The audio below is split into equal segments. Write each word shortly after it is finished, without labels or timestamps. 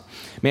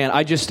Man,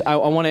 I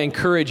want to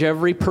encourage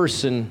every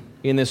person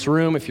in this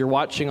room. If you're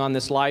watching on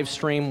this live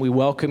stream, we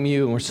welcome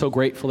you, and we're so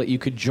grateful that you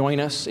could join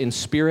us in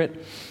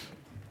spirit.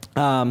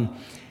 Man,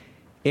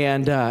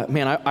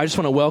 I just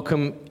want to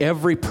welcome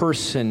every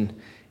person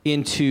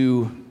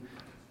into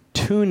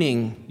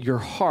tuning your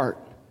heart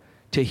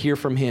to hear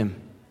from Him.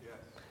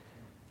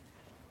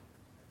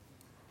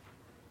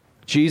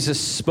 Jesus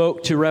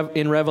spoke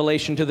in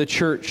Revelation to the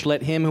church,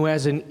 let him who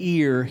has an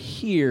ear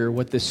hear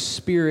what the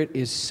Spirit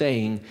is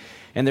saying.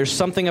 And there's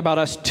something about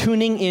us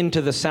tuning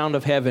into the sound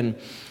of heaven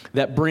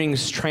that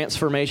brings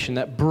transformation,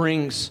 that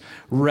brings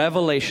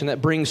revelation,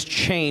 that brings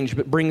change,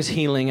 but brings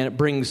healing, and it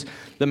brings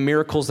the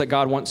miracles that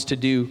God wants to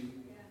do.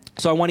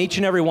 So I want each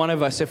and every one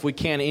of us, if we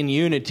can, in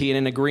unity and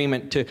in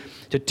agreement, to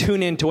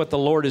tune into what the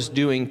Lord is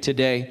doing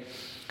today.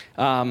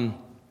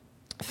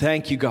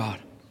 Thank you, God.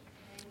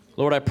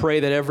 Lord, I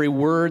pray that every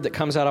word that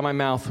comes out of my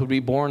mouth would be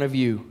born of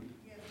you.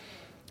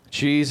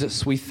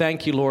 Jesus, we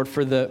thank you, Lord,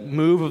 for the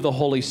move of the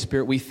Holy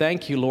Spirit. We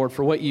thank you, Lord,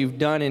 for what you've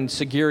done in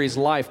Sagiri's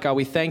life. God,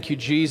 we thank you,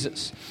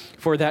 Jesus,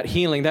 for that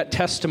healing, that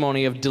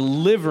testimony of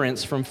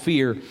deliverance from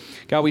fear.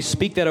 God, we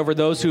speak that over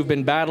those who have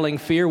been battling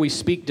fear. We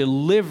speak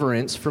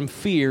deliverance from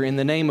fear in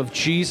the name of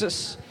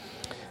Jesus.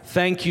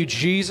 Thank you,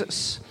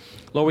 Jesus.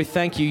 Lord, we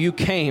thank you. You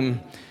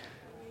came,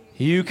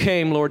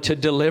 Lord, to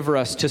deliver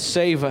us, to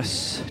save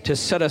us, to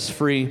set us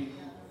free.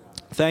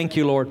 Thank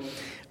you, Lord.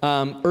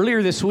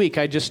 Earlier this week,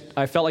 I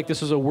felt like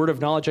this was a word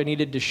of knowledge I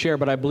needed to share,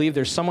 but I believe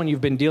there's someone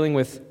you've been dealing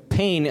with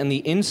pain in the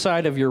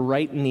inside of your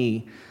right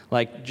knee,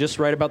 like just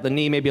right about the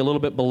knee, maybe a little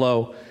bit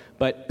below,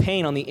 but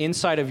pain on the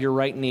inside of your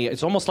right knee.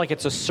 It's almost like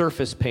it's a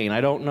surface pain.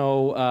 I don't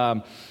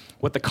know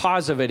what the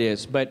cause of it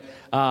is, but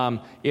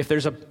if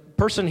there's a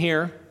person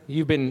here,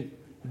 you've been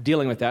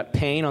dealing with that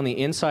pain on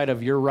the inside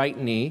of your right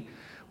knee,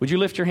 would you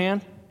lift your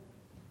hand?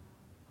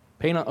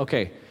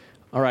 Okay.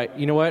 All right.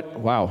 You know what?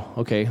 Wow.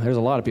 Okay. There's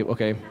a lot of people.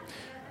 Okay.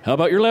 How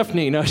about your left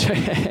knee? No.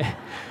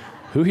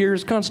 Who here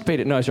is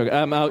constipated? No.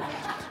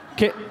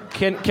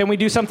 Can we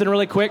do something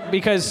really quick?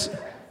 Because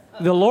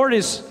the Lord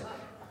is,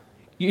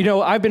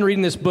 I've been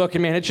reading this book,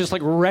 and man, it's just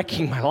like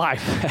wrecking my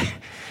life.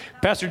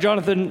 Pastor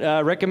Jonathan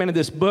recommended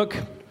this book,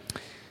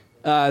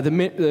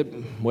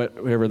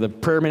 the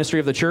prayer ministry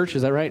of the church.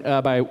 Is that right?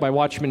 By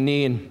Watchman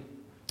Nee, and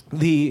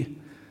the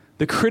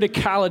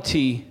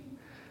criticality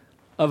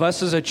of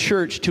us as a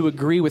church to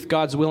agree with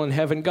God's will in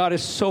heaven. God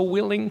is so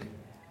willing.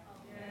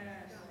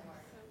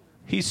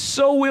 He's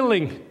so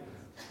willing,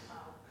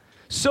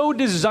 so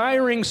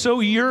desiring,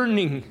 so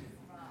yearning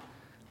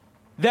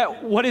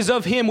that what is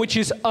of Him, which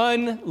is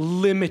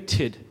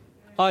unlimited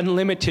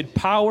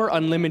power,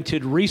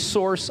 unlimited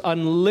resource,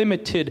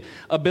 unlimited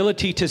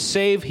ability to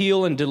save,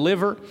 heal, and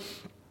deliver,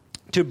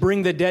 to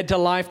bring the dead to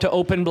life, to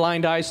open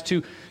blind eyes,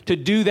 to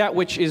do that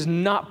which is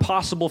not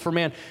possible for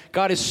man.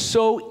 God is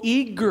so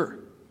eager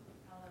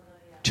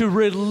to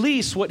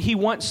release what He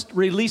wants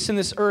released in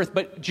this earth.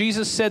 But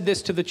Jesus said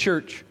this to the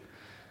church: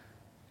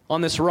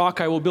 on this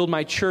rock I will build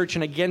my church,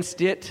 and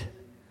against it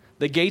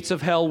the gates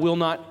of hell will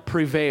not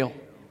prevail.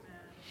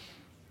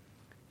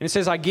 And it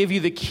says, I give you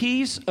the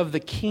keys of the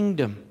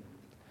kingdom.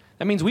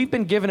 That means we've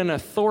been given an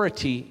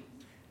authority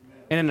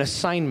and an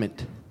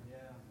assignment.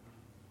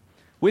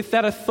 With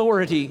that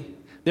authority,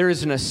 there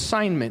is an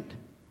assignment.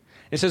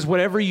 It says,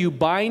 whatever you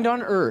bind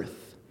on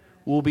earth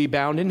will be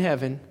bound in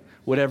heaven.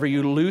 Whatever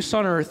you loose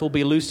on earth will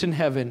be loosed in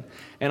heaven.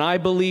 And I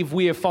believe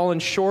we have fallen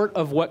short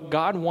of what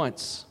God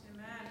wants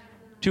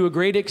to a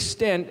great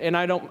extent. And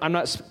I'm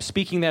not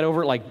speaking that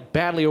over like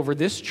badly over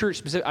this church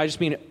specific. I just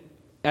mean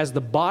as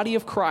the body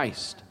of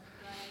Christ,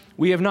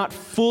 we have not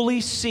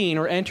fully seen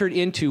or entered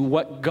into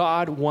what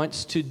God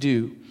wants to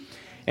do.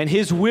 And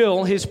His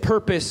will, His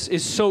purpose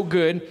is so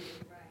good.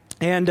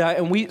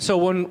 So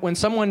when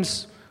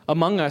someone's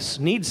among us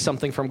needs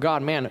something from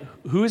God, man,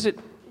 who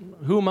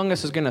among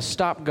us is going to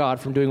stop God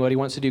from doing what He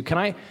wants to do? Can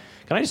I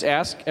just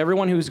ask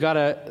everyone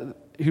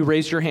who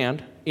raised your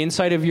hand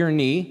inside of your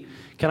knee,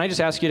 can I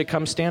just ask you to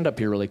come stand up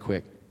here really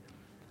quick?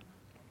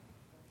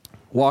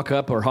 Walk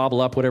up or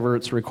hobble up, whatever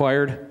it's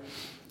required.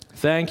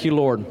 Thank you,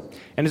 Lord.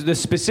 And the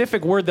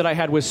specific word that I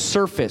had was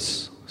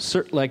surface,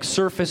 like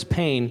surface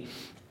pain,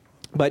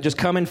 but just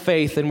come in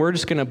faith, and we're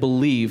just going to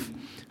believe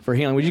for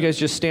healing. Would you guys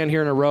just stand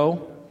here in a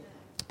row?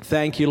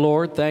 Thank you,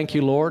 Lord. Thank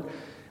you, Lord.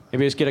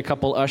 Maybe just get a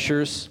couple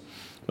ushers.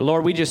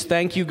 Lord, we just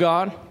thank you,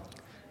 God.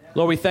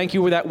 Lord, we thank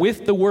you that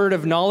with the word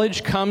of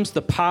knowledge comes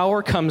the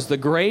power, comes the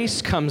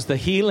grace, comes the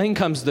healing,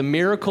 comes the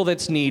miracle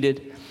that's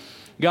needed.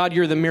 God,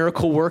 you're the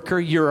miracle worker.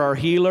 You're our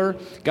healer.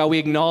 God, we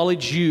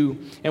acknowledge you,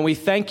 and we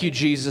thank you,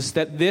 Jesus,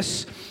 that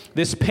this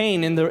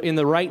pain in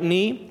the right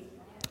knee,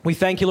 we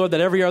thank you, Lord,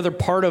 that every other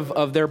part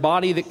of their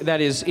body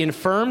that is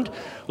infirmed,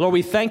 Lord,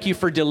 we thank you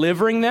for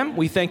delivering them.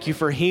 We thank you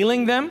for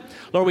healing them.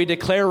 Lord, we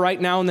declare right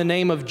now in the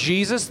name of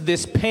Jesus,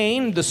 this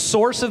pain, the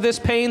source of this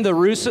pain, the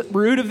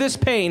root of this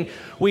pain,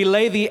 we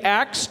lay the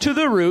axe to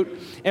the root,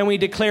 and we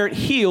declare it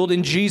healed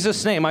in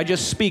Jesus' name. I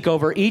just speak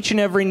over each and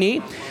every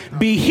knee.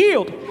 Be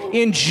healed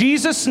in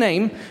Jesus'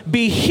 name.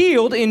 Be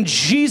healed in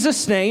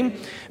Jesus' name.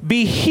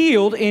 Be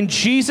healed in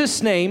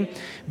Jesus' name.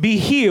 be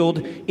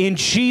healed in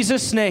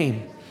Jesus'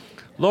 name.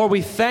 Lord,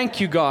 we thank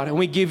you, God, and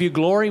we give you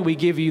glory. We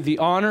give you the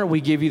honor. We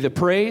give you the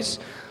praise.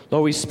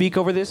 Lord, we speak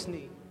over this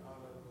need.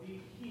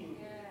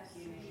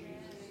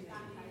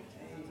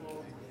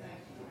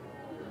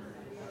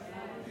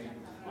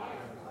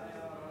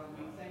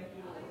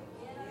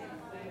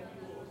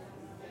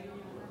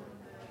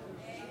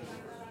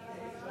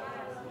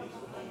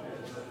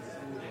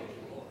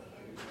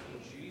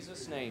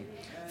 Name.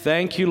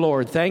 Thank you,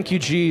 Lord. Thank you,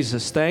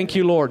 Jesus. Thank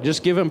you, Lord.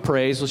 Just give him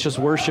praise. Let's just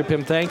worship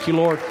him. Thank you,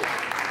 Lord.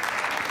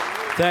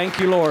 Thank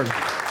you, Lord.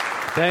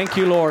 Thank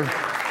you, Lord.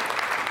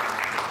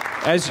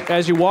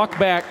 As you walk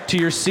back to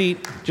your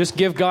seat, just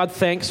give God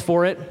thanks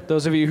for it.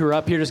 Those of you who are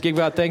up here, just give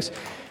God thanks.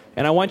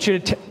 And I want you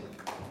to,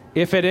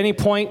 if at any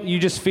point you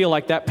just feel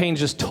like that pain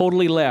just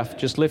totally left,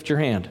 just lift your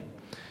hand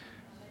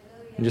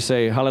and just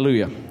say,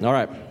 hallelujah. All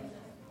right.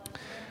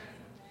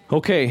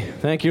 Okay.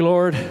 Thank you,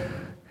 Lord.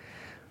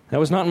 That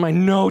was not in my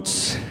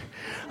notes.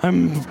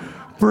 I'm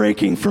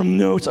breaking from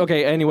notes.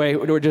 Okay, anyway,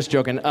 we're just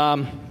joking.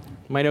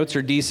 My notes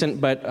are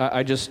decent, but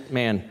I just,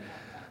 man,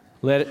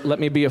 let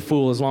me be a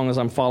fool as long as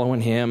I'm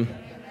following him.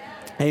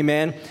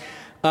 Amen.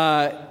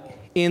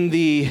 In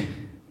the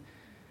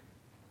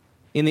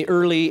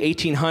early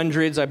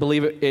 1800s, I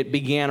believe it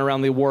began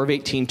around the War of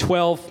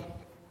 1812,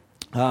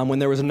 when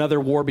there was another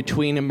war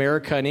between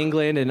America and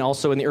England, and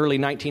also in the early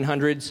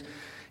 1900s,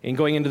 and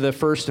going into the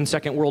First and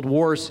Second World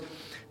Wars.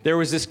 There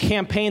was this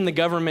campaign the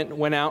government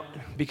went out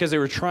because they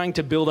were trying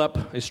to build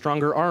up a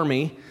stronger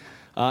army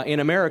in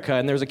America.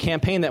 And there was a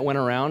campaign that went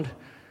around,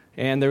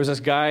 and there was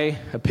this guy,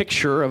 a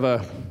picture of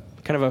a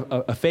kind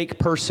of a fake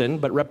person,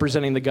 but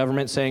representing the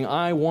government, saying,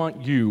 "I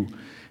want you."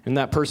 And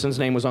that person's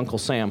name was Uncle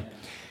Sam.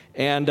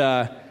 And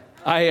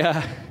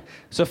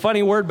it's a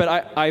funny word,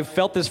 but I've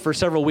felt this for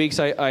several weeks.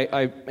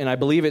 And I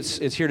believe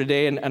it's here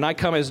today. And I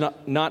come as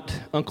not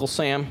Uncle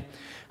Sam,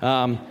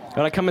 but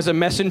I come as a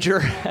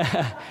messenger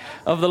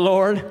of the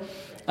Lord.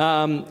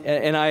 I'm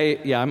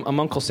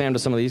Uncle Sam to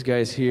some of these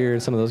guys here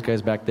and some of those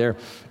guys back there.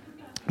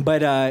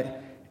 But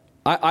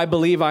I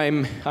believe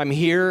I'm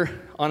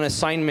here on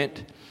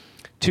assignment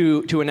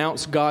to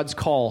announce God's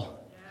call.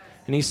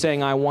 And he's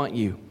saying, I want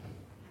you.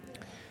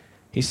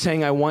 He's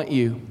saying, I want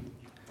you.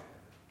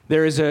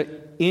 There is an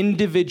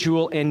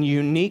individual and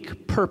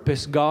unique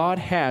purpose God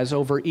has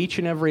over each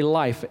and every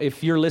life.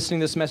 If you're listening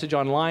to this message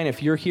online,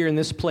 if you're here in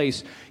this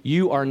place,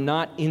 you are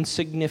not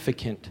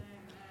insignificant.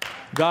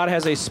 God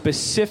has a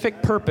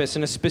specific purpose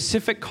and a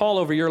specific call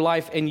over your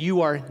life, and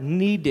you are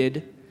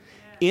needed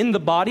in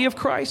the body of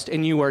Christ,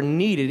 and you are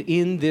needed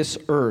in this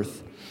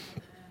earth.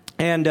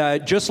 And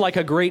just like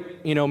a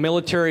great,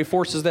 military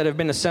forces that have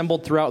been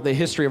assembled throughout the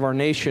history of our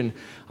nation,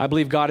 I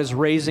believe God is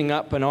raising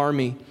up an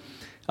army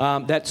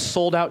that's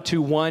sold out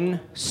to one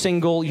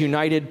single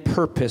united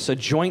purpose, a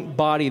joint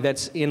body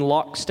that's in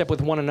lockstep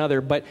with one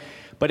another. But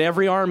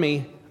every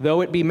army,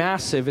 though it be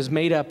massive, is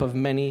made up of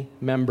many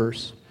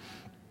members.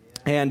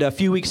 And a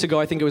few weeks ago,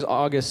 I think it was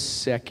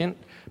August 2nd,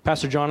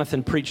 Pastor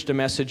Jonathan preached a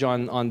message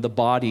on the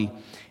body.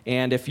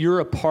 And if you're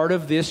a part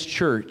of this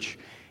church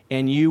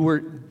and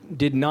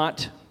you've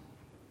not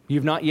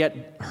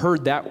yet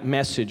heard that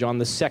message on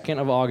the 2nd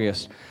of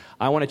August,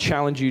 I want to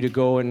challenge you to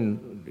go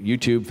and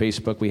YouTube,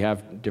 Facebook, we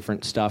have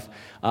different stuff,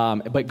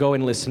 but go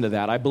and listen to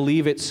that. I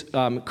believe it's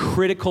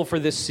critical for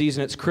this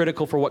season. It's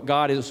critical for what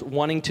God is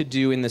wanting to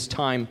do in this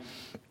time.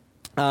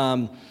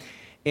 So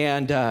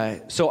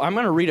I'm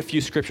going to read a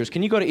few scriptures.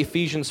 Can you go to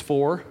Ephesians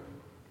 4?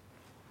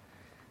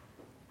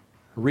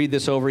 Read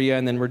this over you,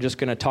 and then we're just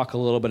going to talk a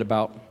little bit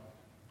about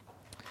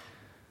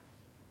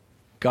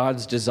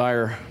God's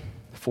desire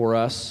for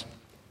us.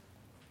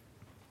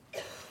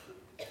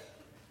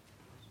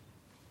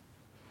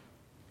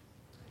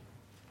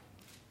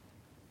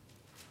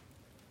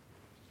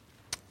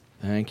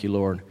 Thank you,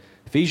 Lord.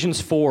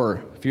 Ephesians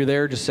 4. If you're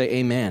there, just say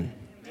amen.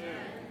 Amen.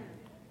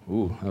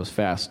 Ooh, that was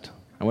fast.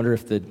 I wonder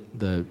if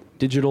the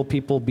digital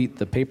people beat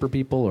the paper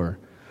people or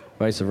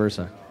vice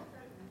versa.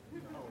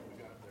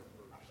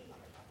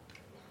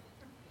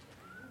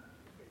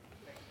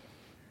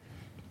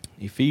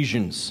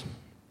 Ephesians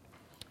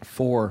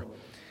 4.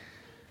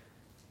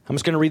 I'm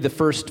just going to read the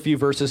first few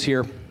verses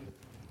here.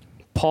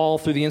 Paul,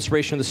 through the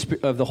inspiration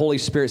of the Holy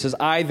Spirit, says,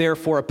 I,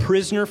 therefore, a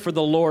prisoner for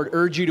the Lord,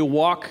 urge you to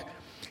walk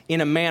in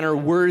a manner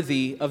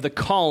worthy of the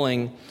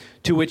calling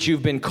to which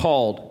you've been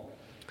called,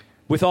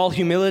 with all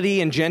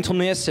humility and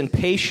gentleness and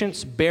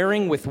patience,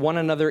 bearing with one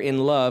another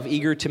in love,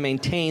 eager to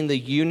maintain the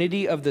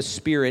unity of the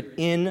Spirit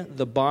in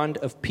the bond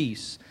of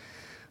peace.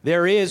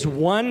 There is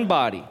one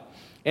body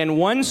and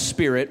one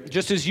Spirit,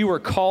 just as you are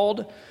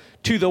called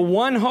to the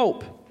one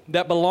hope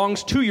that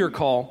belongs to your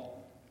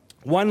call,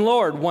 one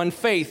Lord, one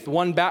faith,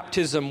 one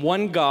baptism,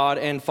 one God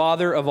and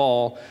Father of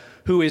all,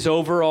 who is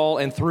over all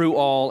and through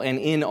all and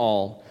in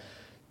all.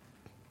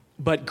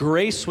 But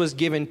grace was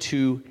given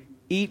to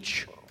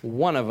each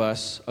one of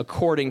us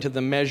according to the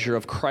measure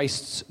of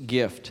Christ's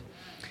gift.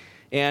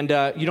 And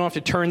you don't have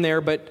to turn there,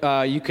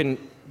 but you can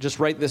just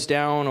write this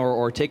down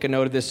or take a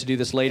note of this to do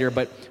this later.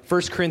 But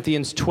 1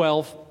 Corinthians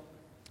 12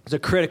 is a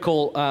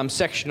critical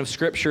section of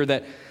Scripture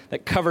that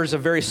that covers a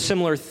very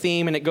similar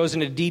theme, and it goes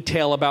into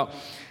detail about,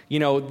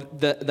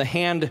 the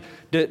hand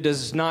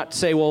does not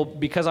say, well,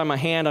 because I'm a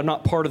hand, I'm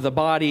not part of the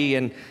body,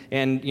 and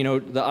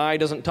the eye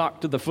doesn't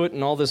talk to the foot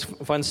and all this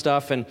fun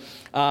stuff, and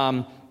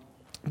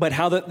but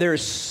how that there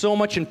is so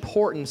much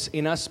importance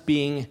in us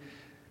being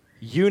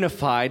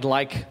unified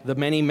like the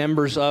many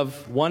members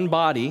of one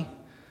body.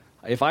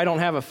 If I don't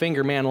have a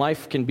finger, man,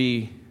 life can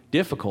be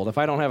difficult. If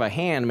I don't have a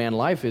hand, man,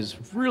 life is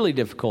really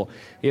difficult.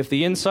 If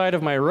the inside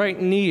of my right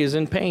knee is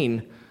in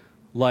pain,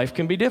 life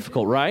can be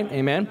difficult, right?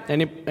 Amen?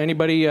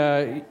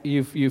 Anybody,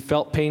 you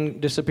felt pain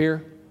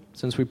disappear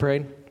since we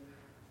prayed?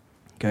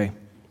 Okay.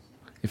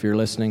 If you're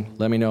listening,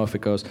 let me know if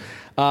it goes.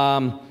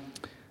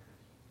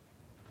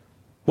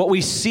 What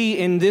we see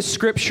in this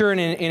scripture and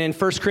in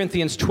 1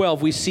 Corinthians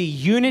 12, we see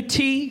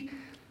unity,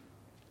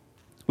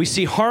 we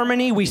see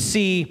harmony, we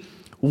see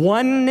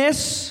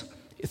oneness.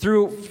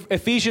 Through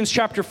Ephesians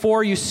chapter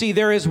 4, you see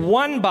there is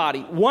one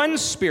body, one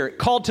Spirit,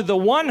 called to the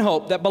one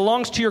hope that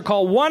belongs to your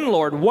call, one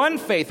Lord, one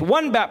faith,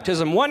 one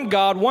baptism, one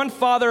God, one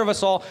Father of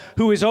us all,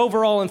 who is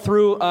over all and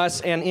through us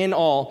and in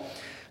all.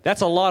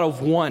 That's a lot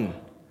of one.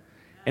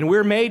 And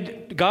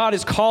God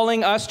is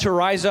calling us to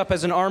rise up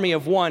as an army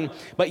of one,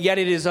 but yet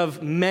it is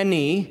of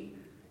many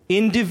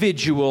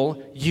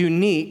individual,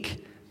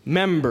 unique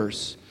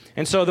members.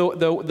 And so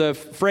the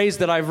phrase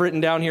that I've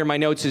written down here in my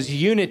notes is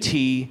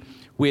unity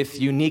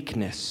with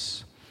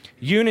uniqueness.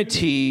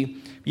 Unity,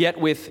 yet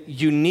with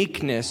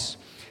uniqueness.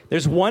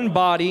 There's one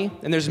body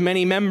and there's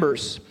many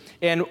members.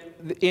 And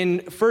in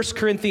 1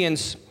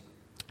 Corinthians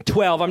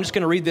 12, I'm just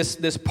going to read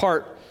this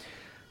part,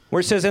 where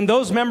it says, "And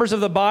those members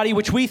of the body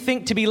which we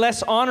think to be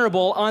less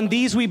honorable, on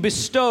these we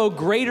bestow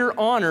greater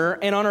honor,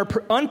 and on our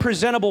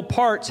unpresentable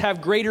parts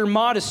have greater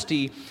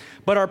modesty.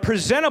 But our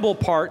presentable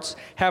parts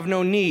have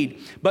no need.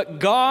 But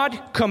God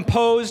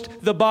composed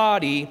the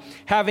body,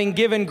 having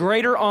given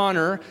greater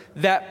honor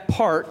to that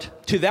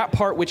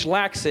part which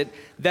lacks it,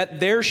 that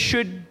there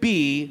should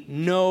be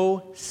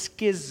no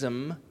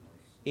schism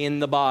in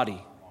the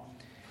body."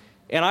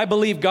 And I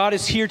believe God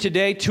is here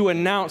today to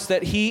announce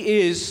that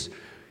He is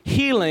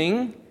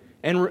healing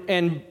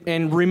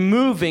and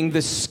removing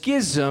the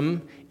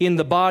schism in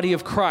the body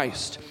of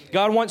Christ.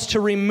 God wants to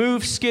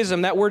remove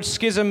schism. That word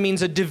schism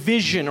means a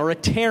division or a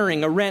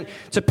tearing, a rent.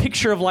 It's a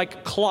picture of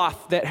like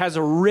cloth that has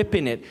a rip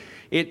in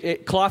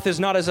it. Cloth is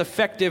not as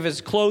effective as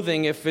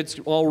clothing if it's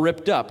all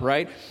ripped up,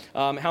 right?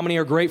 How many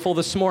are grateful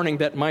this morning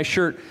that my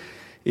shirt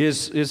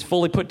is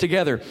fully put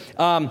together?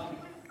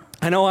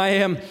 I know I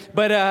am,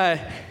 but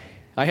I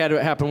had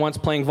it happen once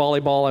playing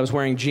volleyball. I was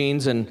wearing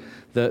jeans, and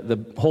the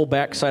whole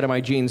back side of my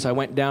jeans, I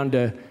went down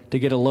to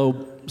get a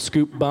low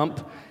scoop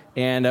bump,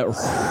 and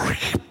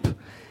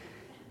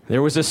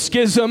there was a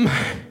schism.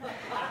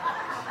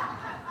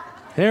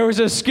 There was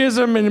a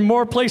schism in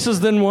more places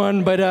than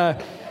one,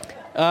 but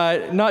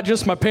not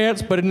just my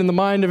pants, but in the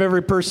mind of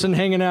every person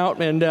hanging out,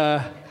 and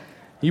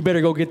you better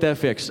go get that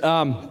fixed.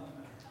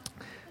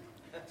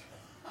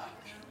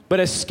 But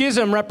a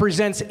schism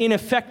represents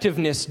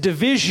ineffectiveness.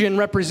 Division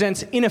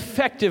represents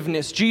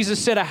ineffectiveness. Jesus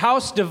said, "A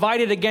house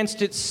divided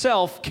against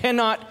itself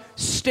cannot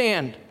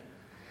stand."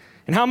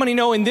 And how many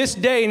know in this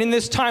day and in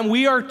this time,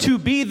 we are to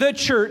be the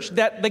church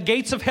that the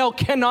gates of hell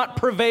cannot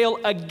prevail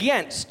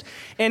against.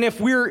 And if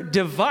we're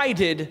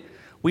divided,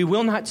 we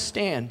will not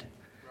stand.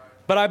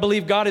 But I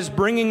believe God is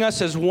bringing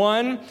us as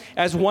one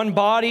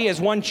body,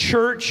 as one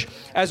church,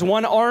 as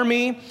one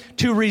army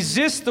to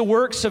resist the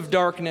works of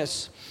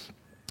darkness.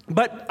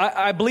 But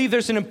I believe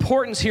there's an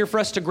importance here for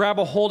us to grab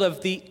a hold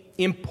of the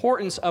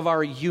importance of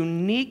our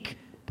unique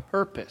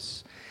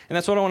purpose. And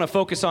that's what I want to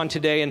focus on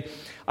today. And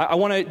I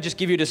want to just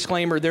give you a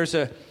disclaimer. There's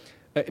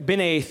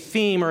been a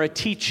theme or a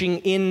teaching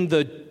in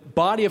the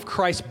body of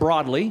Christ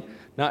broadly,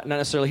 not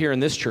necessarily here in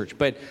this church,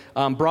 but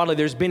broadly,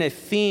 there's been a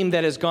theme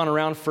that has gone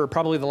around for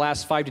probably the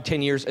last 5 to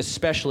 10 years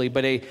especially,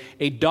 but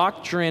a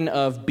doctrine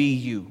of be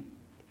you.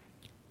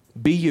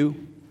 Be you.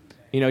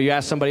 You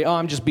ask somebody, "Oh,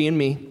 I'm just being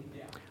me.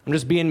 I'm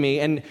just being me."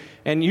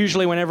 And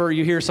usually whenever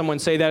you hear someone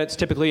say that, it's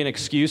typically an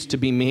excuse to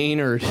be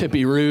mean or to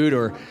be rude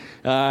or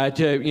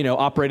to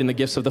operate in the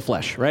gifts of the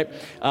flesh, right?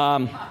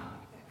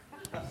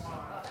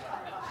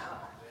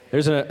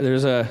 There's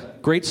a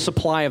great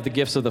supply of the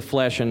gifts of the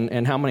flesh,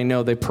 and how many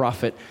know they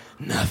profit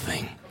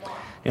nothing?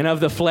 And of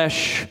the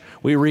flesh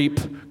we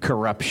reap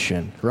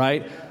corruption,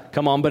 right?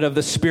 Come on, but of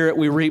the Spirit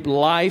we reap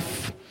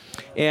life.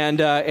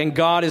 And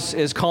God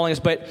is calling us.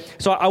 But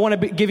so I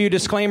want to give you a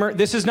disclaimer.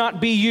 This is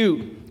not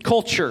BU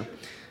culture.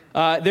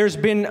 There's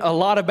been a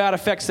lot of bad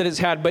effects that it's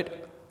had, but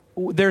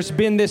there's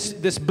been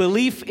this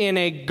belief in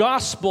a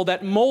gospel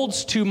that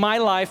molds to my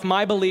life,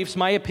 my beliefs,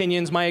 my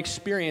opinions, my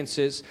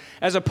experiences,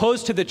 as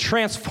opposed to the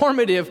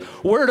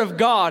transformative Word of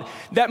God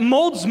that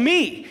molds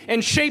me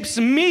and shapes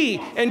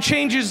me and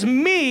changes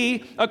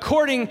me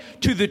according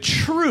to the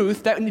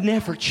truth that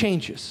never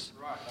changes.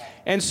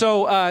 And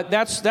so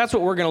that's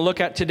what we're going to look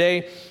at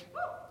today.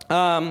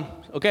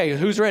 Okay,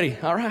 who's ready?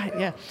 All right,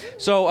 yeah.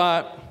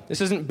 So this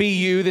isn't be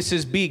you, this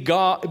is be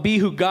God, be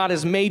who God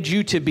has made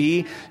you to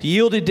be,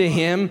 yielded to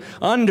Him,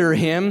 under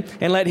Him,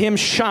 and let Him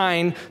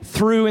shine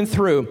through and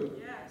through.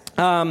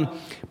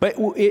 But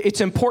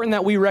it's important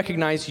that we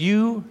recognize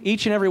you,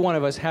 each and every one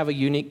of us, have a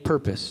unique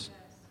purpose.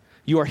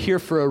 You are here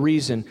for a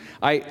reason.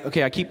 I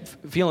keep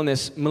feeling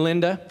this.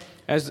 Melinda,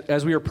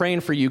 as we were praying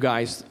for you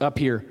guys up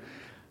here,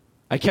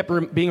 I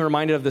kept being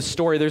reminded of this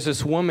story. There's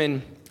this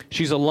woman,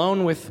 she's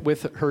alone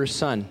with her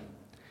son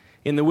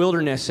in the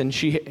wilderness, and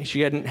she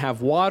didn't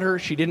have water.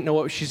 She didn't know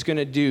what she's going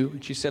to do.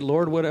 She said,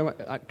 Lord,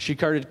 she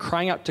started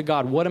crying out to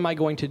God, what am I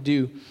going to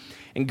do?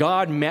 And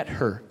God met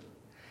her,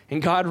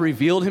 and God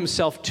revealed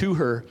Himself to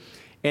her.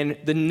 And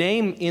the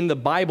name in the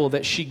Bible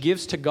that she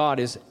gives to God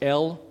is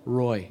El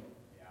Roi.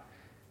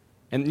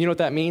 And you know what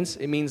that means?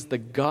 It means the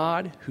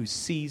God who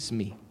sees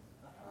me.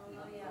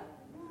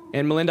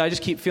 And Melinda, I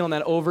just keep feeling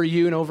that over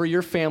you and over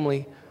your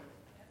family.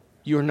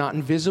 You are not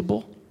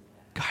invisible.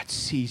 God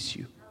sees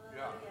you.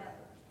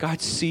 God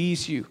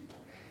sees you.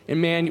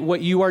 And man,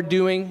 what you are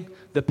doing,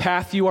 the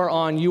path you are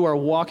on, you are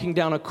walking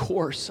down a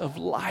course of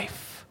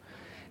life.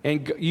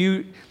 And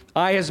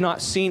eye has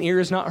not seen, ear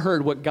has not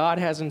heard what God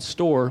has in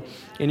store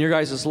in your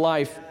guys'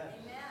 life.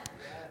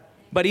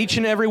 But each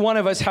and every one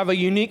of us have a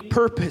unique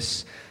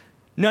purpose.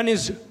 None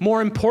is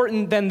more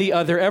important than the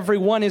other. Every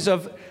one is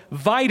of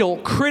vital,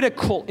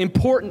 critical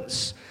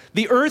importance.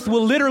 The earth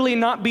will literally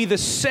not be the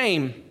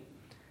same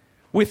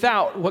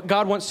without what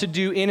God wants to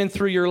do in and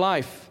through your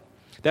life.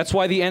 That's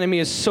why the enemy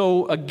is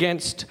so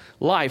against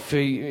life.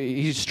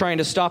 He's trying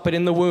to stop it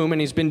in the womb,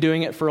 and he's been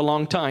doing it for a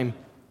long time.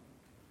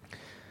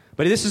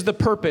 But this is the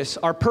purpose.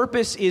 Our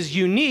purpose is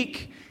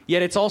unique,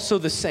 yet it's also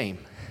the same.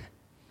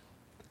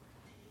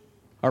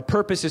 Our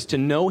purpose is to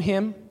know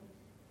Him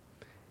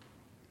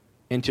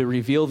and to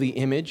reveal the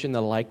image and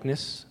the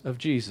likeness of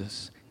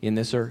Jesus in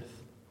this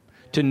earth.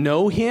 To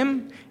know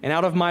Him, and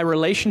out of my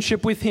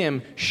relationship with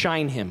Him,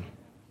 shine Him.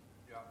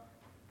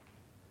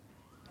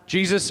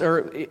 Jesus,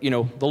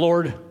 the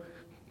Lord,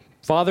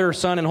 Father,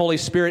 Son, and Holy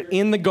Spirit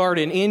in the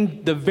garden,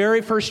 in the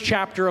very first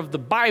chapter of the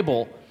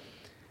Bible,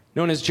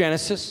 known as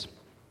Genesis.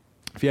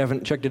 If you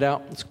haven't checked it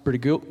out, it's pretty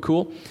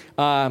cool.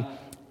 And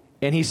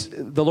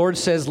the Lord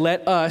says,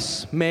 let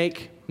us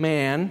make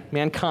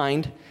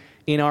mankind,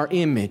 in our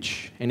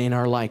image and in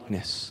our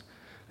likeness.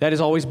 That has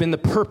always been the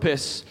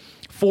purpose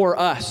for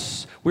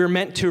us. We're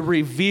meant to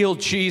reveal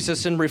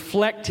Jesus and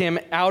reflect Him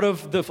out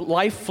of the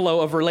life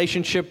flow of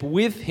relationship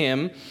with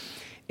Him.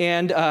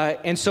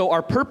 And so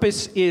our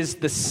purpose is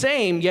the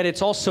same, yet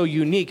it's also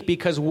unique,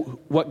 because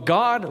what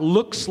God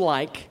looks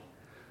like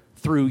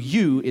through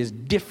you is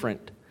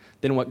different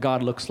than what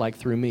God looks like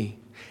through me.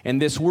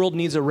 And this world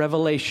needs a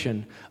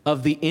revelation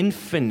of the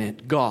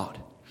infinite God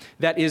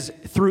that is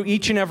through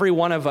each and every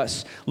one of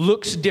us,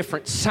 looks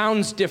different,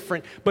 sounds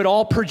different, but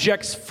all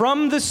projects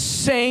from the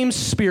same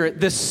Spirit,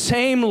 the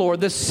same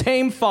Lord, the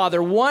same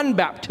Father, one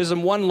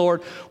baptism, one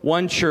Lord,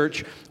 one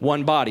church,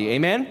 one body.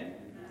 Amen?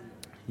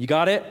 You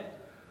got it?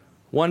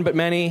 One but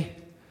many,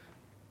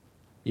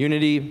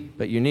 unity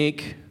but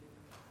unique.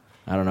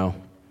 I don't know.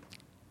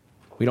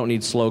 We don't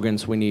need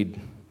slogans. We need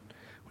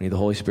the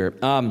Holy Spirit.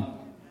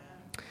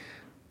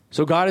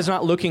 So God is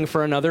not looking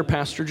for another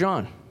Pastor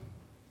John.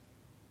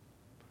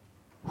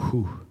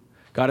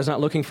 God is not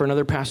looking for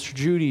another Pastor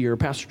Judy or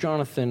Pastor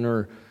Jonathan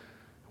or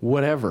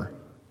whatever.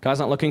 God's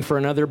not looking for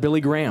another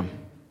Billy Graham.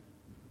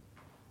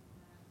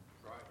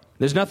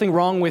 There's nothing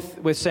wrong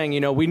with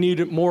saying, we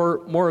need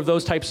more of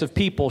those types of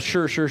people.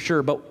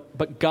 Sure.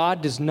 But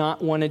God does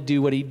not want to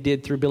do what He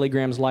did through Billy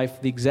Graham's life,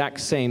 the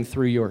exact same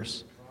through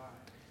yours.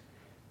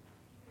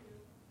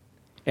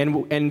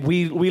 And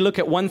we look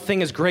at one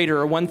thing as greater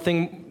or one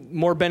thing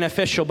more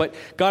beneficial, but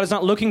God is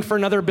not looking for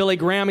another Billy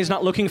Graham. He's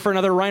not looking for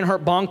another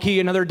Reinhard Bonnke,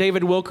 another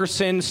David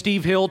Wilkerson,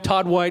 Steve Hill,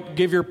 Todd White,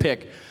 give your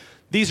pick.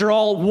 These are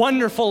all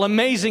wonderful,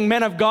 amazing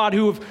men of God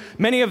who have,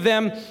 many of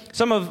them,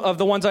 some of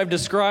the ones I've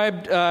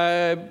described,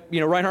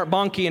 Reinhard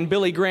Bonnke and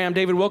Billy Graham,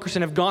 David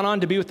Wilkerson have gone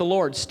on to be with the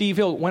Lord. Steve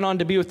Hill went on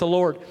to be with the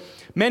Lord.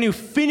 Men who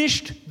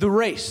finished the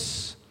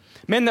race.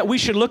 Men that we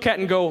should look at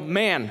and go,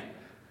 man,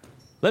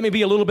 let me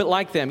be a little bit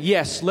like them.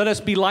 Yes, let us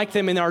be like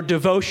them in our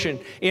devotion,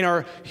 in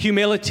our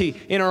humility,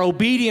 in our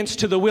obedience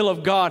to the will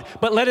of God.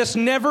 But let us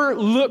never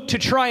look to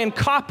try and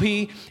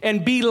copy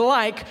and be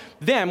like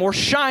them or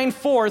shine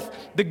forth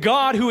the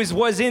God who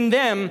was in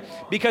them,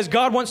 because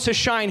God wants to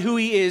shine who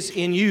He is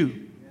in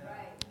you.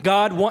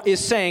 God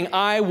is saying,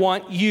 I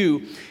want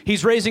you.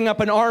 He's raising up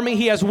an army.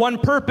 He has one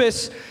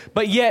purpose,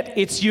 but yet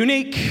it's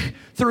unique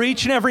through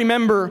each and every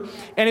member.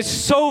 And it's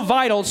so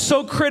vital,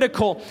 so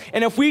critical.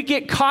 And if we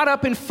get caught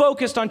up and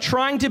focused on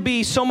trying to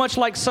be so much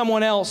like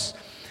someone else,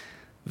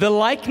 the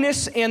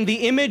likeness and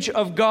the image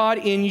of God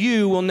in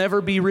you will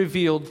never be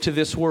revealed to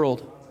this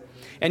world.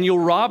 And you'll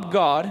rob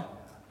God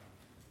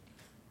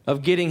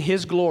of getting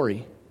His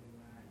glory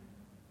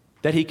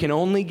that He can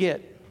only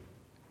get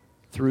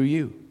through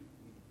you.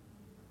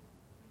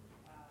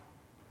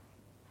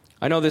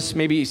 I know this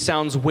maybe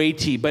sounds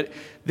weighty, but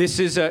This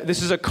is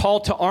a call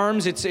to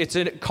arms. It's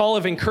a call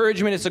of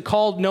encouragement. It's a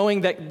call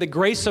knowing that the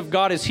grace of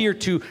God is here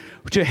to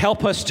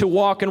help us to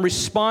walk and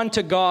respond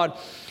to God.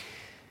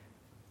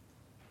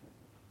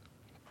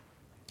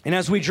 And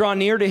as we draw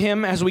near to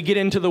Him, as we get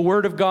into the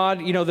Word of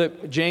God,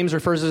 James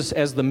refers to this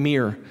as the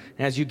mirror.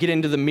 And as you get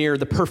into the mirror,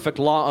 the perfect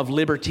law of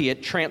liberty,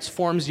 it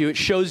transforms you. It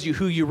shows you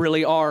who you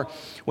really are.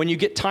 When you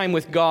get time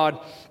with God,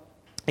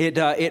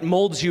 it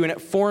molds you and it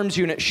forms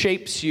you and it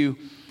shapes you.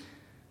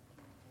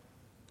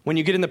 When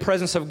you get in the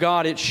presence of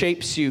God, it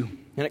shapes you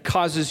and it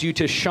causes you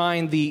to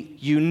shine the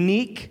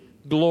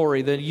unique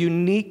glory, the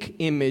unique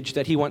image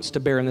that He wants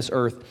to bear in this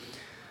earth.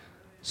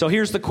 So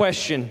here's the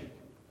question.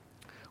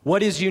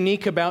 What is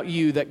unique about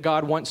you that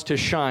God wants to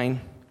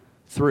shine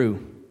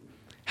through?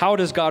 How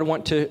does God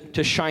want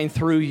to shine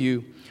through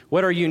you?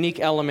 What are unique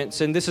elements?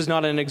 And this is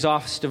not an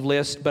exhaustive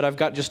list, but I've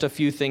got just a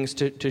few things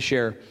to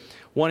share.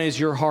 One is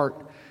your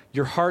heart.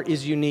 Your heart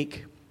is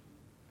unique.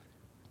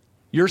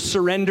 Your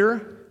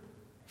surrender,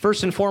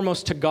 first and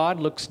foremost to God,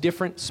 looks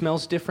different,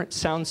 smells different,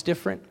 sounds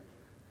different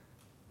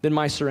than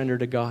my surrender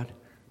to God.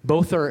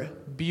 Both are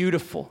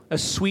beautiful, a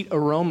sweet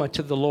aroma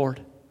to the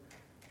Lord.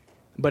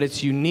 But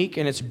it's unique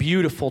and it's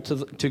beautiful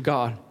to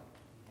God.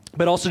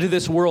 But also to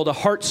this world. A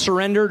heart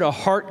surrendered, a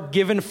heart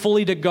given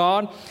fully to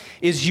God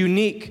is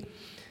unique.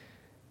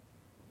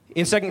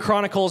 In 2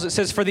 Chronicles, it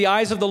says, "For the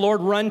eyes of the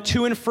Lord run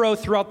to and fro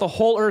throughout the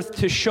whole earth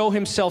to show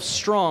Himself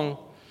strong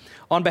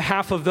on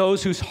behalf of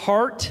those whose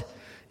heart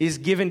is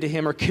given to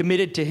Him or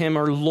committed to Him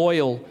or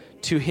loyal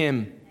to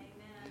Him."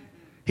 Amen.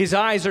 His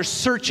eyes are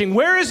searching.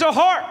 Where is a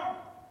heart?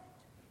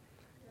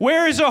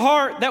 Where is a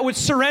heart that would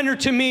surrender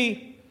to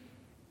me?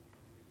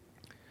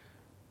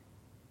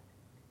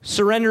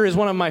 Surrender is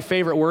one of my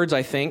favorite words,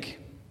 I think.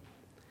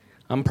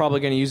 I'm probably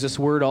going to use this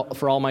word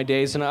for all my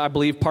days, and I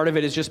believe part of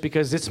it is just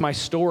because it's my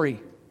story.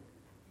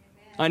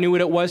 I knew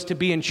what it was to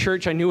be in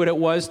church. I knew what it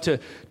was to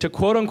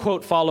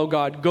quote-unquote follow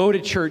God, go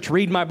to church,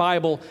 read my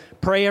Bible,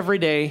 pray every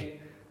day,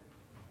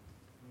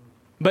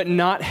 but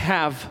not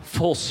have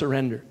full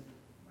surrender.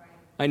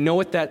 I know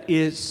what that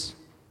is.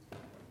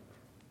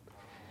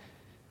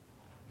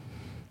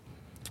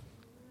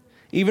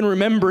 Even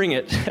remembering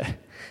it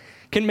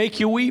can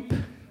make you weep.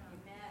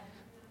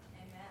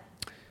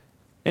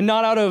 And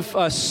not out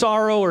of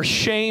sorrow or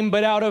shame,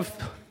 but out of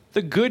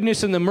the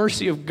goodness and the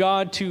mercy of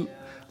God to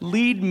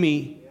lead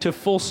me to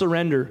full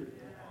surrender.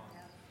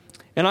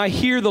 And I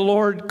hear the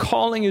Lord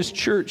calling His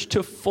church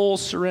to full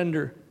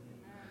surrender,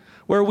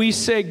 where we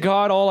say,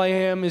 God, all I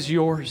am is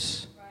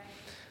yours.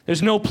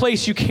 There's no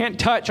place you can't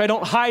touch. I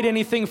don't hide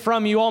anything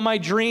from you. All my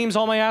dreams,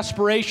 all my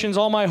aspirations,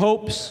 all my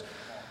hopes,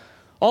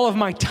 all of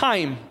my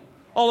time,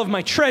 all of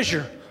my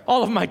treasure,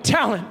 all of my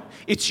talent,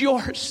 it's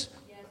yours.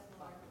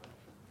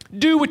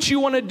 Do what you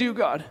want to do,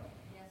 God.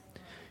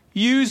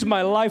 Use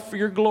my life for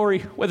your glory,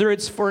 whether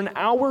it's for an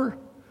hour,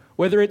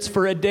 whether it's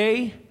for a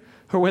day,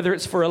 or whether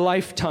it's for a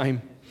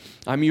lifetime.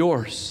 I'm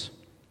yours.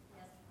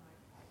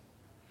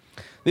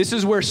 This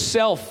is where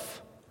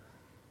self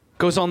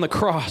goes on the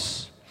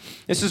cross.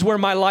 This is where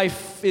my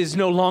life is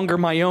no longer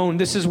my own.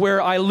 This is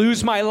where I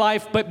lose my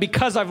life, but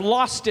because I've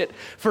lost it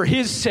for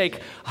His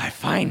sake, I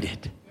find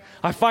it.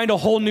 I find a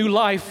whole new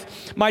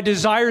life. My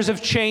desires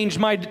have changed.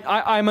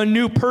 I'm a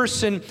new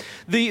person.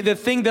 The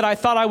thing that I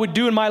thought I would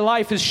do in my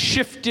life has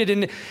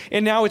shifted,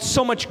 and now it's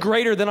so much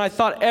greater than I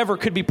thought ever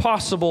could be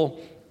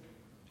possible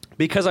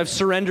because I've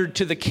surrendered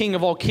to the King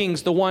of all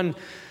kings, the one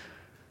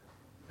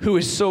who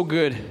is so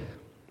good.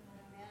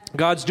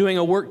 God's doing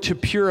a work to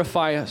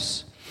purify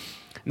us.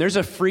 And there's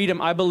a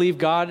freedom. I believe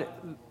God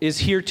is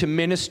here to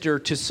minister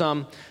to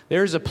some.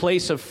 There's a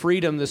place of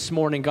freedom this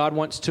morning God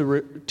wants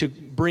to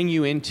bring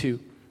you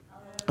into.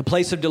 A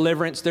place of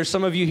deliverance. There's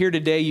some of you here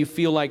today, you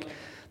feel like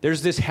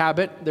there's this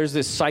habit, there's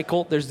this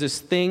cycle, there's this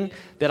thing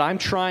that I'm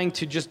trying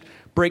to just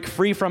break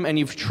free from, and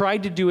you've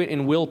tried to do it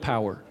in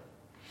willpower.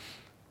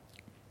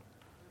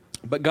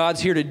 But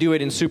God's here to do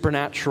it in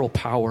supernatural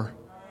power.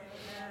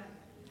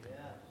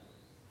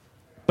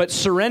 But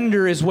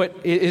surrender is what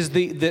is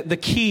the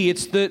key.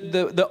 It's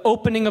the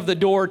opening of the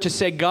door to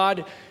say,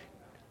 God,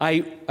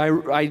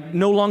 I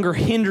no longer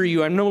hinder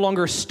you. I'm no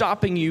longer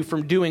stopping you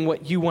from doing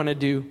what you want to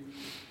do.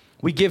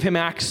 We give Him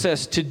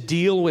access to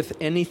deal with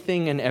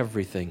anything and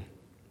everything.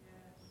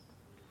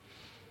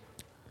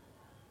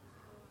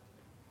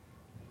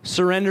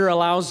 Surrender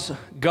allows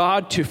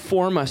God to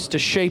form us, to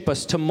shape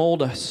us, to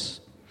mold us.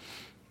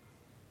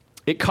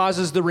 It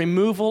causes the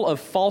removal of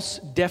false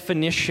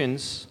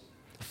definitions,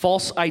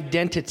 false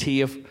identity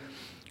of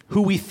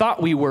who we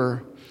thought we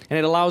were, and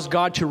it allows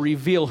God to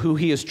reveal who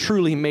He has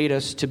truly made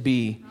us to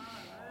be.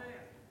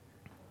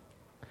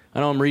 I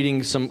know I'm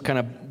reading some kind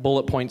of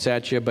bullet points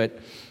at you, but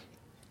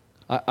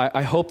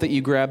I hope that you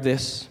grab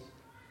this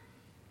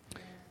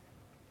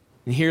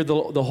and hear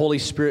the Holy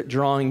Spirit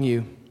drawing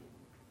you.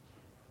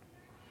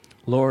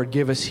 Lord,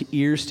 give us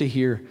ears to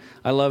hear.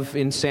 I love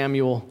in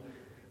Samuel,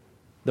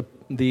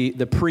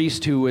 the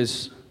priest who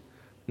was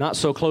not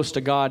so close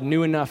to God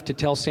knew enough to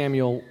tell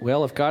Samuel,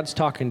 well, if God's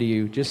talking to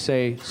you, just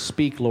say,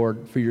 speak,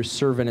 Lord, for your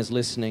servant is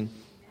listening.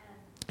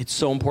 It's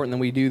so important that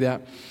we do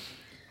that.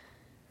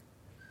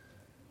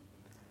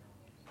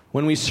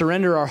 When we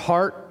surrender our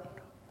heart,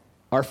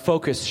 our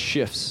focus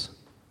shifts.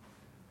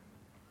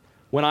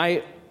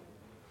 I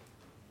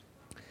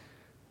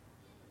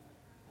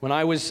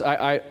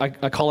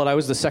call it, I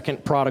was the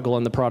second prodigal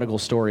in the prodigal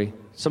story.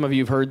 Some of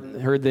you have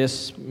heard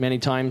this many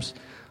times.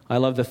 I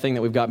love the thing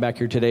that we've got back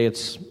here today.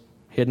 It's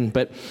hidden,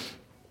 but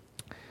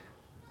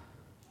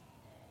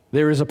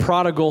there is a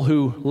prodigal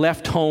who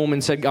left home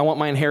and said, I want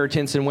my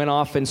inheritance, and went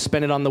off and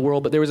spent it on the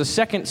world. But there was a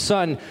second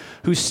son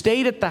who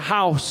stayed at the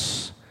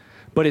house,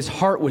 but his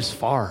heart was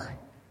far.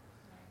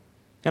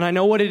 And I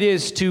know what it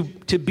is to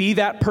be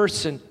that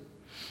person.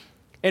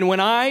 And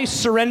when I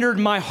surrendered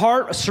my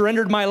heart,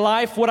 surrendered my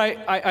life,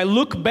 I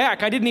look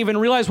back, I didn't even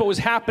realize what was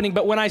happening.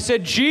 But when I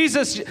said,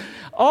 Jesus,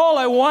 all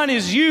I want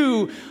is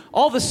you,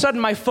 all of a sudden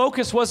my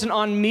focus wasn't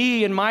on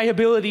me and my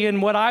ability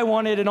and what I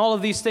wanted and all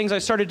of these things. I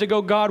started to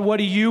go, God, what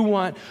do you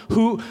want?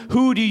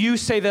 Who do you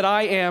say that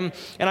I am?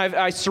 And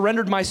I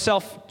surrendered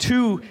myself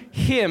to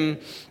him.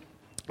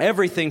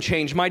 Everything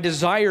changed. My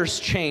desires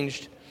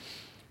changed.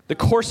 The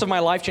course of my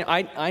life changed.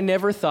 I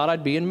never thought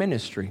I'd be in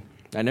ministry.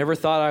 I never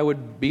thought I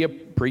would be a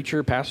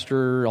preacher,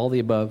 pastor, all the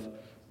above.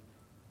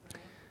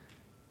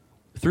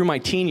 Through my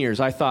teen years,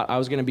 I thought I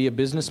was going to be a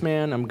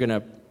businessman. I'm going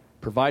to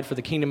provide for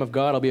the kingdom of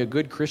God. I'll be a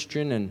good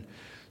Christian and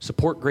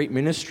support great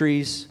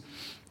ministries.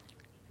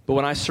 But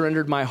when I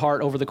surrendered my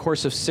heart over the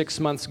course of 6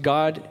 months,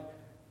 God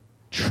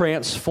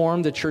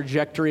transformed the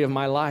trajectory of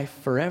my life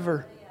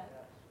forever.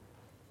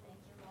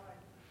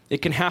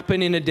 It can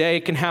happen in a day.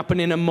 It can happen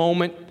in a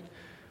moment.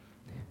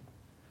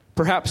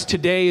 Perhaps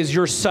today is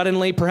your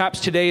suddenly. Perhaps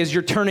today is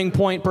your turning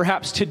point.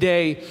 Perhaps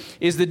today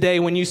is the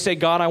day when you say,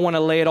 God, I want to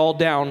lay it all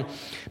down.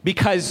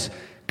 Because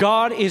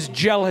God is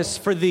jealous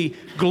for the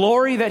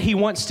glory that he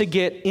wants to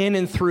get in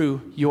and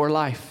through your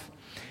life.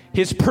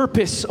 His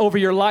purpose over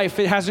your life,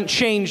 it hasn't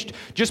changed.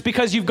 Just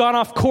because you've gone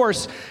off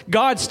course,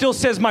 God still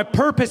says, my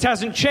purpose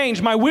hasn't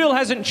changed. My will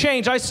hasn't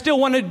changed. I still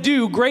want to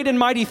do great and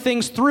mighty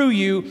things through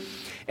you.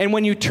 And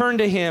when you turn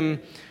to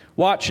him,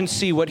 watch and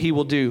see what he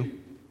will do.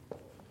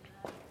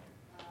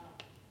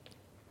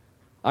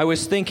 I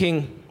was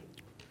thinking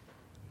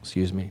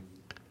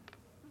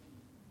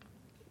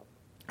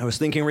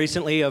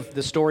recently of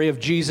the story of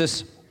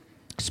Jesus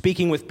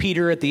speaking with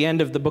Peter at the end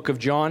of the book of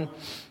John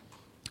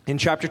in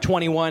chapter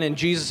 21, and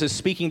Jesus is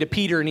speaking to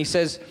Peter, and he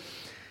says,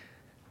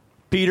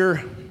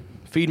 Peter,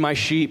 feed my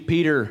sheep.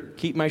 Peter,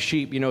 keep my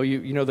sheep. You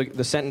know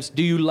the sentence,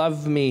 do you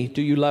love me?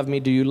 Do you love me?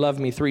 Do you love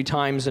me? 3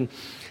 times.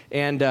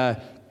 And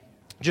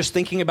just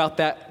thinking about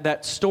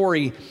that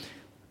story,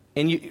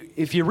 and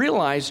if you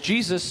realize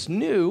Jesus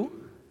knew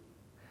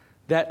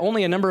that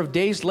only a number of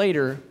days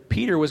later,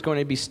 Peter was going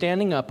to be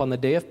standing up on the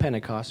day of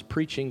Pentecost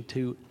preaching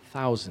to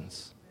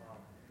thousands.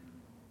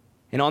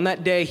 And on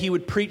that day, he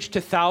would preach to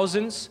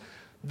thousands.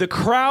 The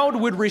crowd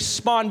would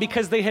respond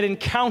because they had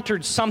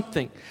encountered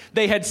something.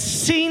 They had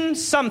seen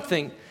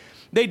something.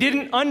 They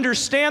didn't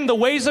understand the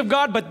ways of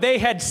God, but they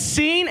had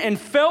seen and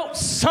felt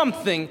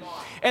something.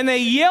 And they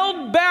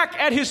yelled back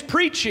at his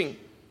preaching,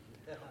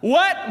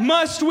 what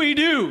must we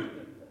do?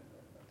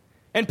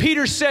 And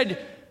Peter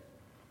said,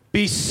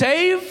 be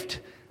saved,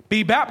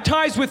 be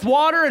baptized with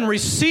water, and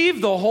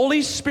receive the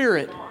Holy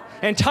Spirit.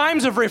 And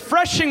times of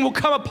refreshing will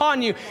come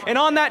upon you. And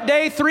on that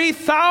day,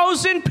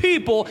 3,000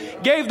 people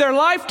gave their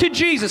life to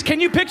Jesus. Can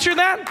you picture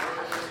that?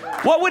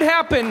 What would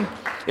happen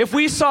if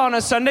we saw on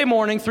a Sunday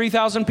morning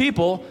 3,000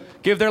 people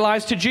give their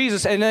lives to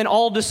Jesus and then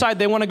all decide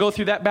they want to go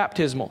through that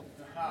baptismal?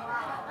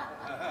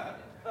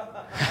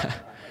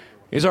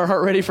 Is our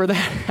heart ready for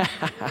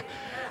that?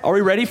 Are we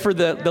ready for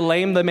the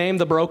lame, the maimed,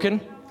 the broken?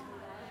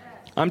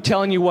 I'm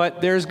telling you what,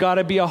 there's got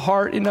to be a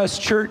heart in us,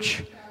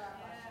 church,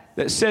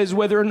 that says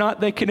whether or not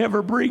they can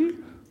ever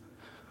bring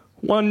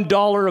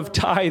 $1 of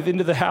tithe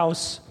into the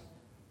house,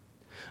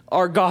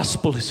 our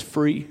gospel is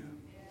free.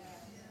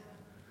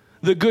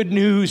 The good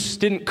news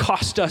didn't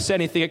cost us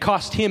anything. It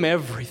cost him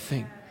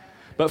everything.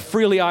 But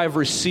freely I have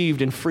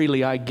received and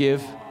freely I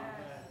give.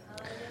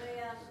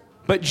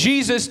 But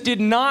Jesus did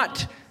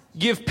not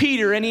give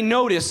Peter any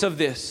notice of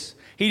this.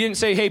 He didn't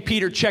say, hey,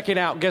 Peter, check it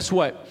out. Guess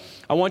what?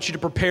 I want you to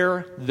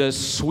prepare the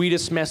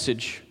sweetest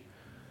message.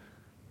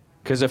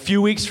 Because a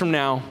few weeks from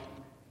now,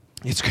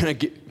 it's going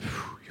to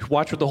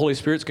watch what the Holy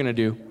Spirit's going to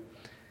do.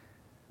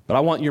 But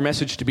I want your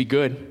message to be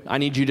good. I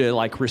need you to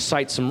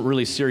recite some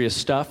really serious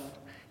stuff.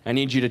 I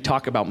need you to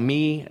talk about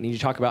me. I need you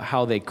to talk about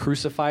how they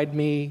crucified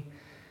me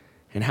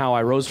and how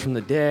I rose from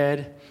the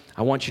dead.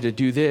 I want you to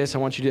do this.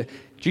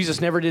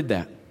 Jesus never did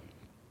that.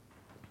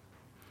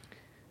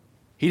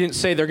 He didn't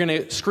say they're going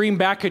to scream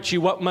back at you,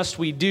 what must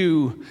we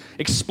do?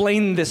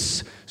 Explain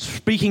this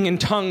speaking in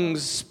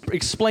tongues.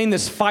 Explain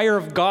this fire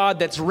of God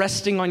that's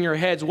resting on your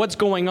heads. What's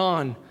going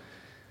on?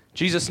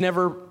 Jesus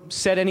never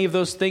said any of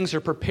those things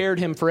or prepared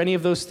him for any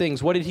of those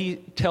things. What did he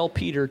tell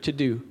Peter to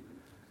do?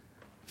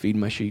 Feed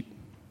my sheep.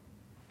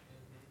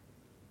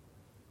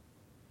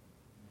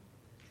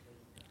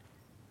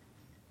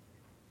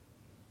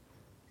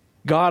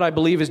 God, I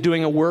believe, is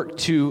doing a work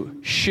to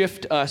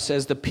shift us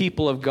as the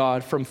people of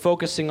God from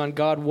focusing on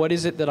God, what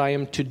is it that I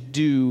am to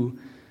do,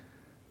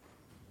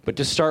 but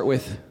to start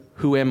with,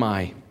 who am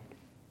I?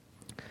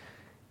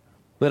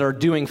 let our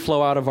doing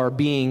flow out of our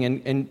being.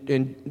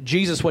 And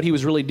Jesus, what he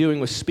was really doing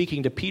was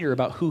speaking to Peter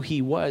about who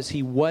he was.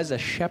 He was a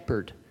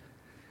shepherd,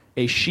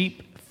 a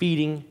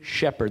sheep-feeding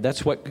shepherd.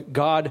 That's what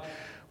God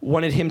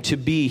wanted him to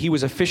be. He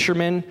was a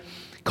fisherman,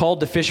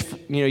 called to fish,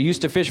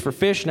 used to fish for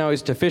fish. Now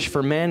he's to fish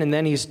for men, and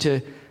then he's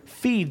to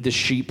feed the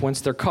sheep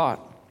once they're caught.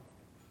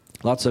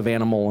 Lots of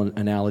animal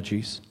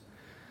analogies.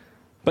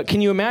 But can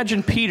you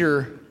imagine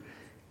Peter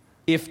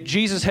if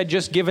Jesus had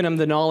just given him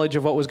the knowledge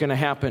of what was going to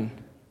happen?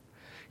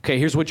 Okay,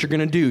 here's what you're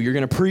going to do. You're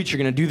going to preach, you're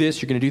going to do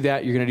this, you're going to do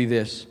that, you're going to do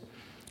this.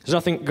 There's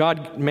nothing,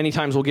 God many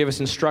times will give us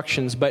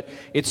instructions, but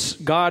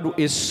God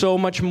is so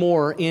much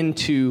more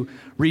into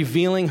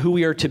revealing who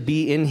we are to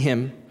be in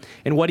him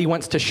and what he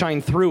wants to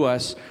shine through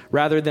us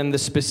rather than the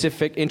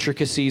specific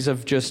intricacies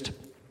of just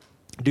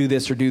do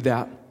this or do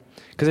that.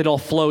 Because it all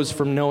flows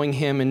from knowing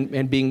him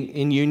and being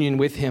in union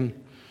with him.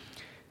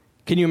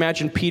 Can you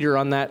imagine Peter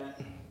on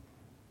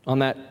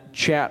that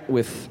chat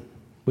with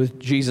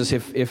Jesus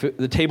if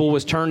the table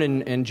was turned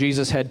and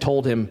Jesus had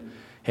told him,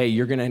 hey,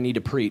 you're going to need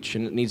to preach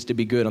and it needs to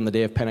be good on the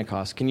day of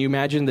Pentecost. Can you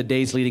imagine the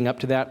days leading up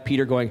to that?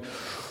 Peter going,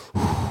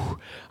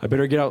 I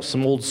better get out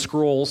some old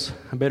scrolls.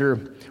 I better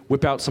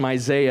whip out some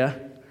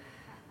Isaiah.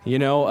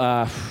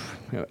 I'm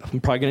probably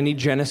going to need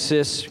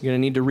Genesis. You're going to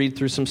need to read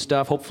through some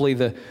stuff. Hopefully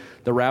the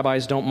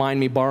rabbis don't mind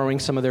me borrowing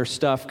some of their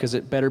stuff because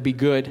it better be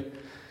good.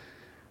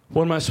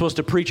 What am I supposed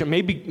to preach?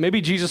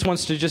 Maybe Jesus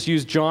wants to just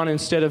use John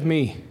instead of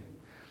me.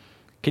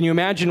 Can you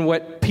imagine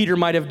what Peter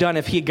might have done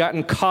if he had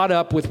gotten caught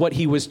up with what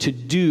he was to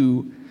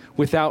do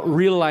without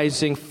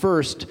realizing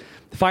first,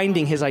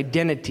 finding his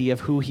identity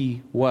of who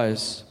he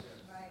was?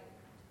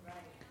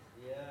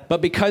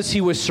 But because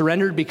he was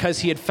surrendered, because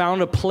he had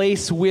found a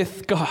place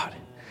with God,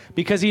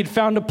 because he had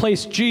found a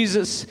place,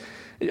 Peter's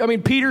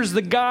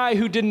the guy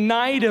who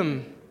denied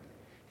him.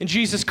 And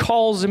Jesus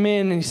calls him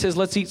in and he says,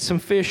 let's eat some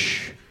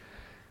fish.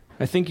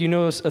 I think you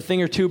know a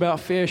thing or two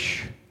about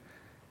fish.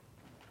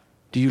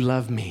 Do you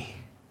love me?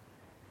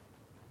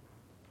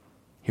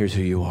 Here's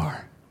who you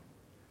are.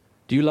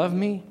 Do you love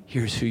me?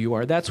 Here's who you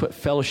are. That's what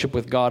fellowship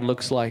with God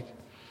looks like.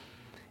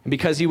 And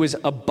because he was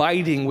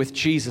abiding with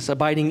Jesus,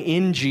 abiding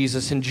in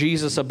Jesus, and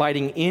Jesus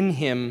abiding in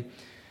him,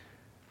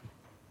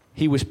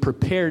 he was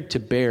prepared to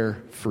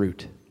bear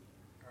fruit.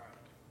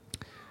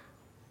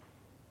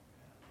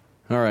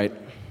 All right.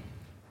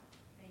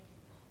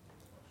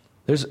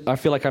 I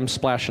feel like I'm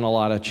splashing a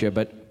lot at you,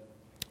 but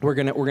we're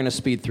gonna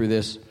speed through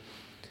this.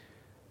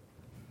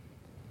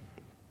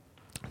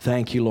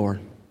 Thank you,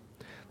 Lord.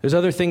 There's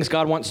other things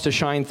God wants to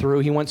shine through.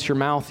 He wants your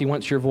mouth. He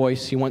wants your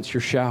voice. He wants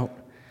your shout.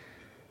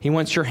 He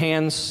wants your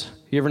hands.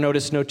 You ever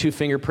notice no two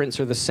fingerprints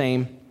are the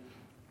same?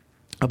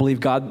 I believe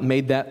God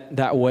made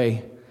that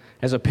way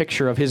as a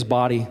picture of his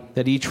body,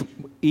 that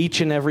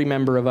each and every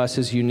member of us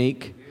is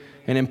unique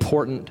and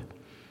important.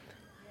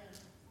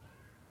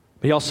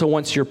 But he also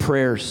wants your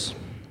prayers.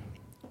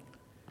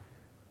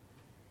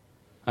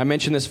 I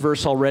mentioned this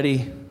verse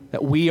already,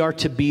 that we are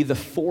to be the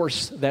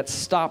force that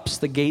stops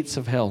the gates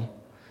of hell,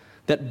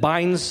 that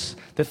binds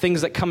the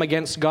things that come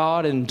against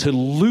God and to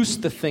loose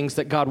the things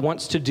that God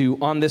wants to do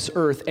on this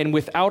earth. And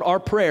without our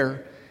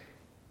prayer,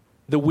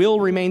 the will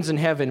remains in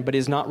heaven but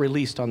is not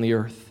released on the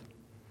earth.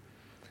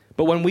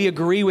 But when we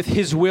agree with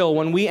his will,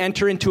 when we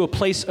enter into a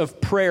place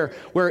of prayer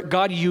where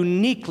God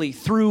uniquely,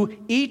 through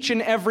each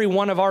and every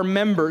one of our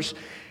members,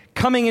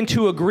 coming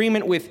into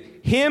agreement with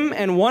him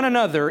and one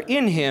another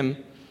in him,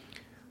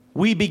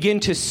 we begin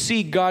to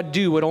see God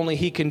do what only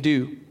he can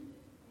do.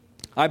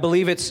 I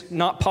believe it's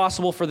not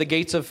possible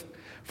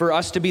for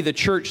us to be the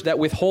church that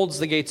withholds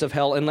the gates of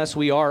hell unless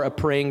we are a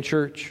praying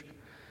church.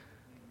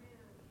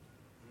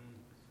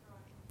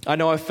 I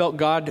know I've felt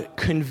God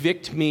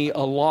convict me a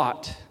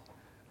lot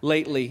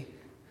lately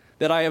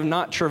that I have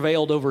not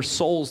travailed over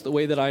souls the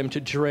way that I am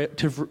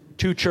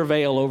to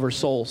travail over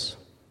souls.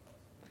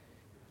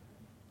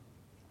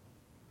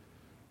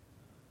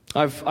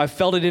 I've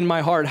felt it in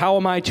my heart. How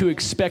am I to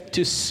expect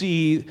to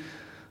see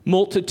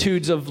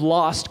multitudes of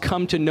lost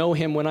come to know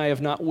him when I have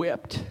not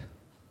wept?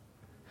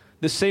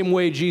 The same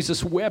way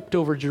Jesus wept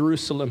over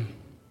Jerusalem.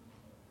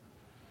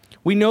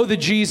 We know the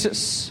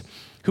Jesus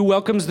who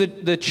welcomes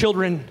the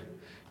children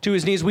to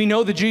his knees. We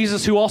know the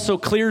Jesus who also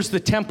clears the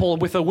temple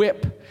with a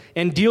whip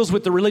and deals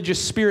with the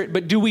religious spirit.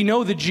 But do we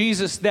know the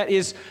Jesus that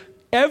is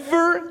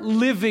ever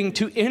living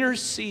to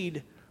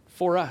intercede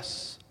for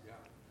us?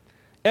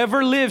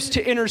 Ever lives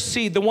to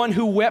intercede. The one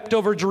who wept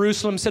over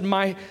Jerusalem said,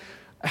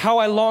 how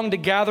I long to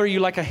gather you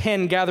like a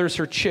hen gathers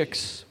her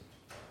chicks.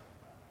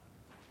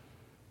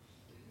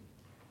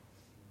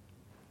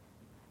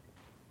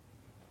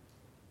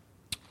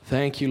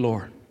 Thank you,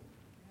 Lord.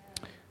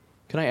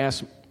 Can I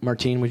ask,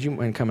 Martine, would you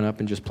mind coming up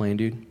and just playing,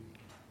 dude?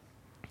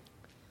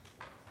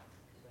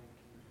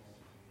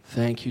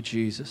 Thank you,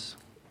 Jesus.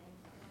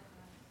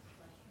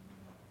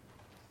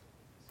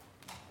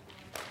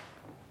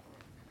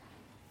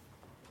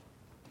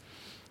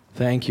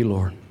 Thank you,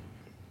 Lord.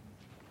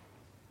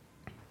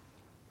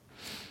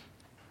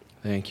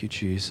 Thank you,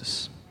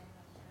 Jesus.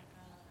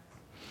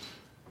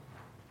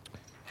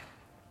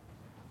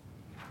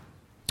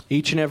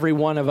 Each and every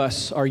one of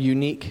us are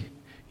unique.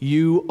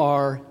 You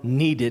are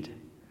needed.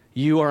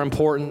 You are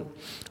important.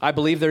 I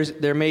believe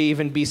there may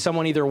even be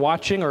someone either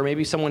watching or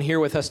maybe someone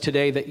here with us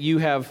today that you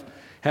have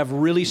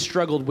really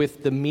struggled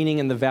with the meaning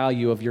and the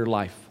value of your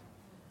life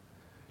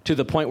to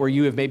the point where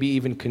you have maybe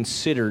even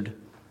considered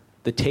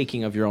the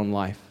taking of your own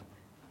life.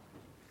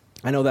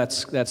 I know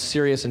that's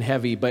serious and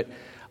heavy, but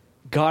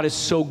God is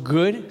so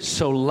good,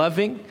 so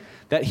loving,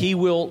 that he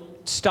will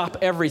stop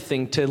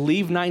everything to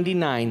leave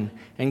 99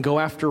 and go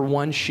after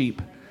one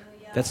sheep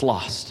that's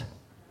lost.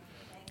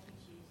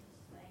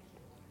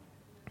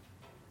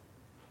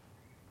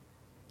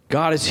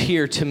 God is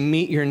here to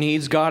meet your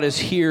needs. God is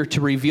here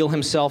to reveal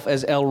himself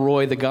as El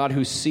Roi, the God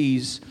who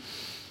sees.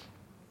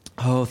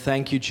 Oh,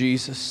 thank you,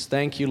 Jesus.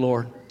 Thank you,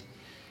 Lord.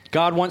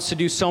 God wants to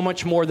do so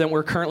much more than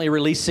we're currently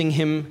releasing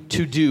him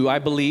to do, I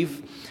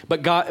believe.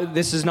 But God,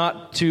 this is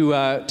not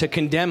to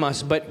condemn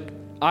us, but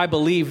I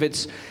believe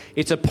it's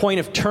a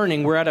point of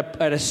turning. We're at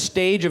a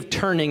stage of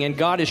turning, and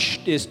God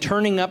is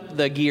turning up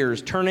the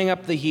gears, turning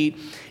up the heat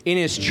in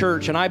his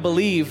church. And I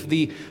believe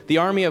the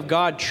army of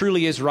God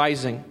truly is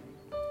rising.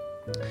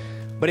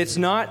 But it's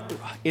not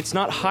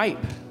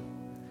hype.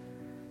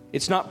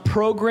 It's not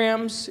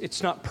programs.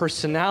 It's not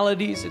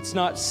personalities. It's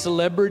not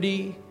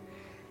celebrity.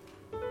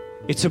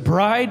 It's a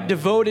bride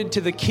devoted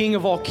to the King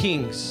of all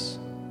kings.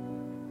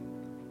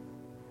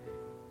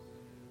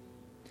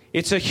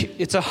 It's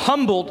a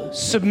humbled,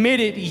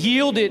 submitted,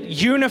 yielded,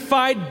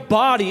 unified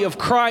body of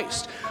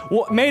Christ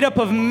made up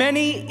of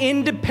many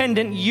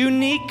independent,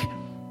 unique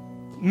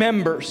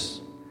members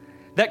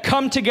that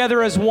come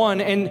together as one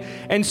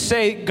and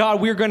say,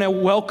 God, we're going to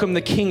welcome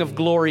the King of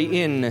glory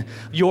in.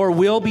 Your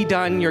will be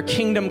done, your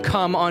kingdom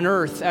come on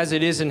earth as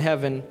it is in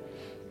heaven.